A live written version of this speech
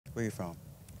Where are you from?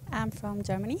 I'm from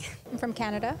Germany. I'm from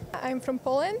Canada. I'm from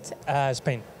Poland.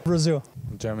 Spain. Brazil.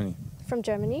 Germany. From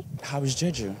Germany. How is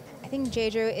Jeju? I think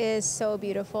Jeju is so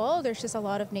beautiful. There's just a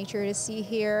lot of nature to see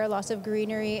here, lots of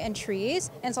greenery and trees.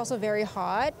 And it's also very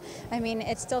hot. I mean,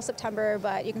 it's still September,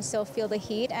 but you can still feel the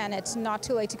heat, and it's not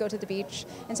too late to go to the beach.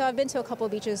 And so I've been to a couple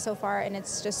of beaches so far, and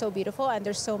it's just so beautiful, and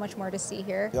there's so much more to see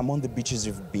here. Among the beaches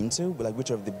you've been to, like which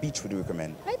of the beach would you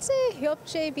recommend? I'd say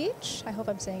Jeju Beach. I hope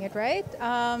I'm saying it right.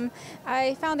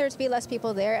 I found there to be less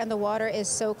people there, and the water is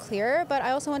so clear. But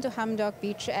I also went to Hamdok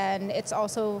Beach, and it's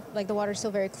also like the water is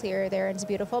still very clear there, and it's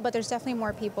beautiful. But there's definitely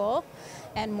more people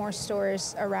and more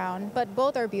stores around. But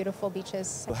both are beautiful beaches.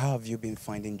 So how have you been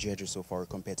finding Jeju so far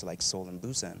compared to like Seoul and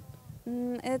Busan?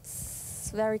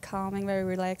 It's very calming, very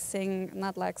relaxing,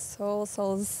 not like Seoul.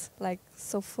 Seoul's like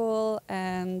so full,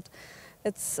 and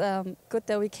it's good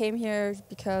that we came here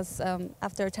because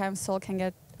after a time Seoul can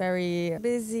get very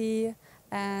busy.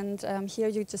 And here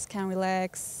you just can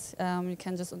relax, you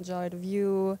can just enjoy the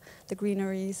view, the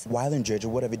greeneries. While in Jeju,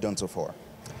 what have you done so far?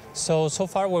 So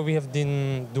far what we have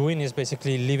been doing is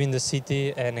basically leaving the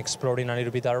city and exploring a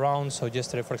little bit around. So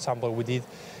yesterday, for example, we did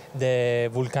the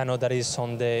volcano that is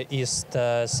on the east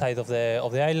side of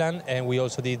the island, and we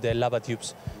also did the lava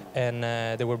tubes. And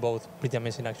they were both pretty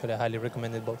amazing, actually. I highly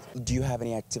recommend it both. Do you have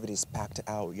any activities packed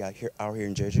out here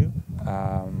in Jeju?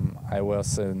 I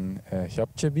was in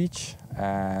Jeju Beach,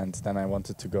 and then I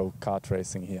wanted to go kart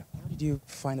racing here. How did you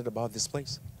find out about this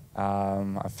place?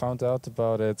 I found out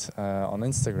about it on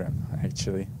Instagram,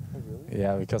 actually. Oh, really?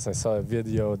 Yeah, because I saw a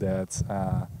video that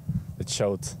it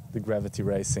showed the gravity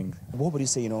racing. What would you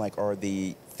say, like, are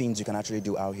the things you can actually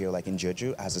do out here, like in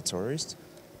Jeju, as a tourist?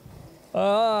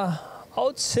 I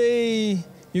would say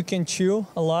you can chill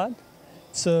a lot.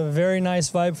 It's a very nice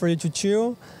vibe for you to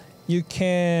chill. You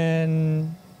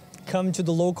can come to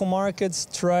the local markets,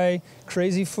 try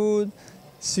crazy food,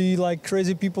 see like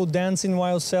crazy people dancing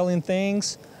while selling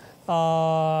things.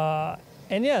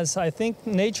 And yes, I think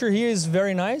nature here is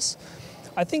very nice.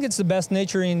 I think it's the best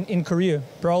nature in Korea,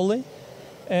 probably.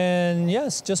 And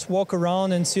yes, just walk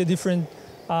around and see a different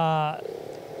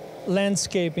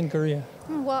landscape in Korea.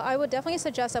 Well, I would definitely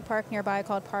suggest a park nearby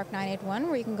called Park 981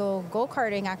 where you can go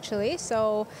karting actually.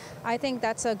 So I think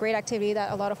that's a great activity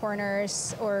that a lot of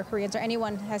foreigners or Koreans or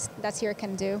anyone that's here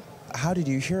can do. How did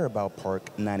you hear about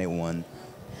Park 981?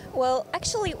 Well,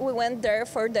 actually, we went there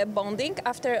for the bonding.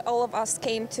 After all of us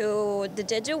came to the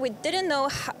Jeju, we didn't know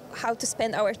how to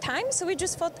spend our time, so we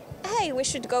just thought, hey, we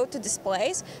should go to this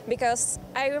place, because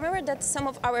I remember that some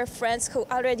of our friends who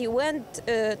already went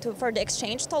for the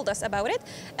exchange told us about it,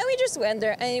 and we just went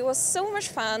there, and it was so much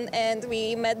fun, and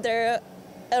we met there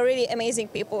really amazing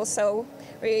people, so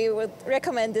we would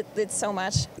recommend it so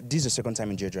much. This is the second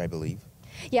time in Jeju, I believe.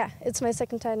 Yeah, it's my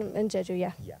second time in Jeju,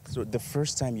 yeah. So the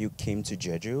first time you came to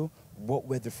Jeju, what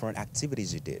were the different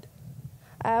activities you did?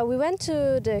 We went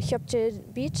to the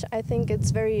Jeju Beach. I think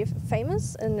it's very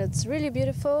famous and it's really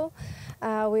beautiful.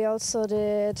 We also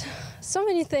did so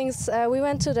many things. We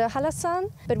went to the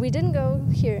Halasan, but we didn't go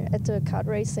here at the kart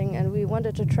racing, and we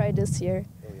wanted to try this year.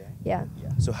 Oh, yeah? Yeah.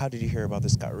 So how did you hear about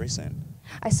this kart racing?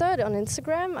 I saw it on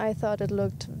Instagram. I thought it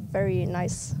looked very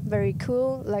nice, very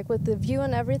cool, like with the view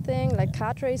and everything, like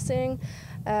kart racing.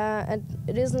 And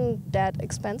it isn't that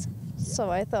expensive, so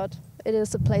I thought it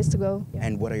is a place to go.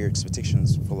 And what are your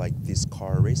expectations for like this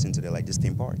car racing today, like this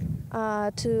theme park?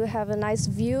 To have a nice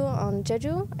view on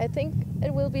Jeju, I think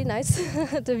it will be nice,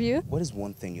 the view. What is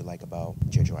one thing you like about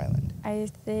Jeju Island? I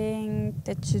think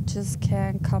that you just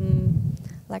can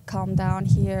calm down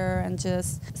here and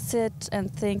just sit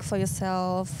and think for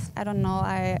yourself. I don't know,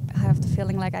 I have the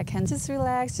feeling like I can just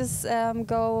relax, just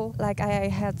go. Like I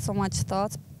had so much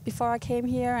thoughts before I came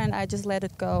here, and I just let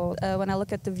it go. When I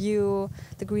look at the view,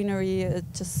 the greenery, it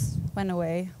just went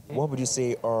away. What would you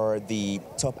say are the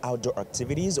top outdoor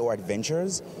activities or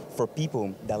adventures for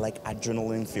people that like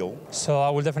adrenaline feel? So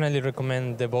I would definitely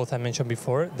recommend the both I mentioned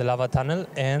before, the lava tunnel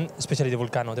and especially the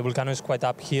volcano. The volcano is quite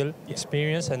uphill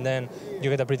experience, and then you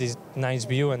get a pretty nice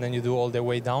view, and then you do all the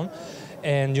way down.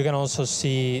 And you can also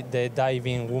see the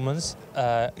diving women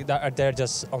that are there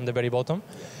just on the very bottom.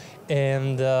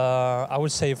 And I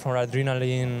would say for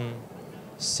adrenaline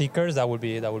seekers, that would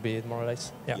be it more or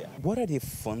less. Yeah. What are the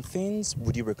fun things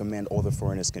would you recommend all the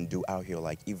foreigners can do out here,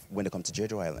 like when they come to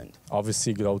Jeju Island?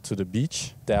 Obviously go to the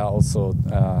beach. There are also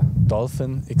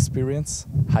dolphin experience,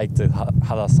 hike the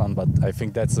Halasan, but I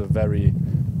think that's a very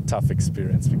tough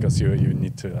experience because you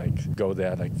need to like go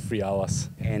there like 3 hours.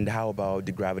 And how about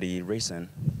the gravity racing?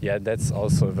 Yeah, that's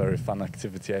also a very fun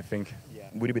activity, I think. Yeah.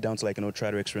 Would you be down to try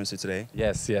to experience it today?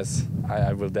 Yes, yes,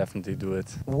 I will definitely do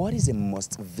it. What is a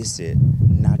must-visit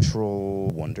natural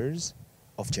wonders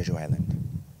of Jeju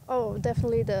Island? Oh,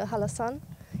 definitely the Halasan.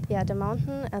 Yeah, the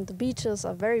mountain and the beaches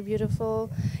are very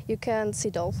beautiful. You can see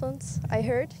dolphins, I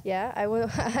heard. Yeah, I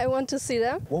want to see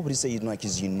them. What would you say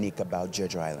is unique about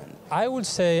Jeju Island? I would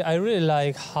say I really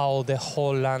like how the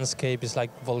whole landscape is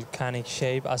like volcanic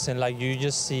shape, as in you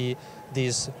just see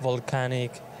this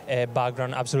volcanic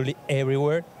background absolutely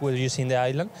everywhere where you see in the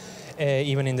island,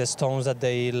 even in the stones that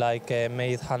they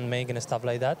made, handmade and stuff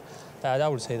like that. I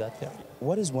would say that, yeah.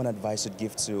 What is one advice you'd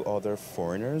give to other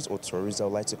foreigners or tourists that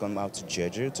would like to come out to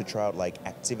Jeju to try out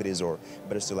activities, or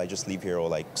better still just leave here,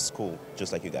 or school,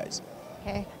 just like you guys?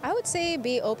 Okay. I would say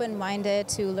be open-minded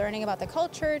to learning about the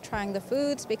culture, trying the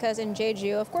foods, because in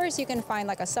Jeju, of course, you can find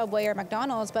a Subway or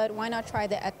McDonald's, but why not try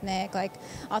the ethnic,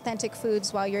 authentic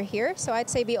foods while you're here? So I'd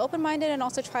say be open-minded and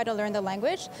also try to learn the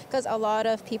language, because a lot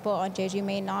of people on Jeju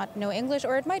may not know English,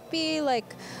 or it might be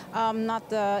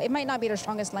it might not be their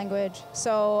strongest language.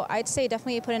 So I'd say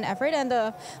definitely put in effort, and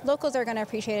the locals are going to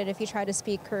appreciate it if you try to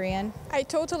speak Korean. I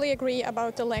totally agree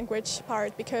about the language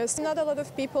part, because not a lot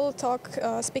of people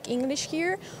speak English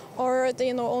here, or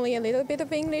they know only a little bit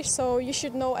of English, so you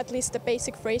should know at least the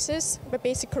basic phrases, the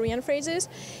basic Korean phrases.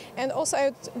 And also I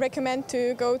would recommend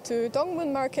to go to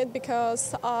Dongmun Market,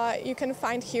 because you can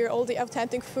find here all the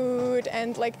authentic food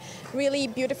and really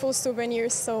beautiful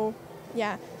souvenirs, so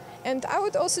yeah. And I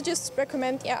would also just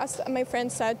recommend, as my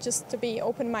friend said, just to be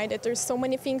open-minded. There's so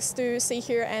many things to see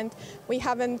here, and we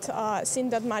haven't seen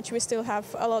that much. We still have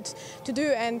a lot to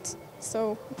do, and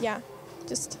so yeah,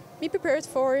 just be prepared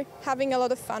for having a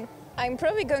lot of fun. I'm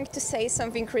probably going to say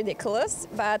something ridiculous,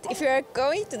 but if you are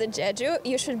going to the Jeju,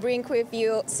 you should bring with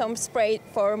you some spray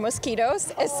for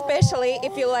mosquitoes, especially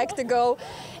if you like to go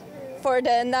for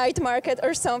the night market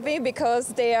or something, because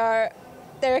they're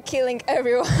killing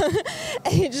everyone.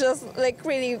 It's just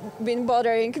really been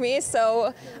bothering me,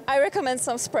 so I recommend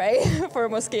some spray for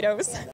mosquitoes.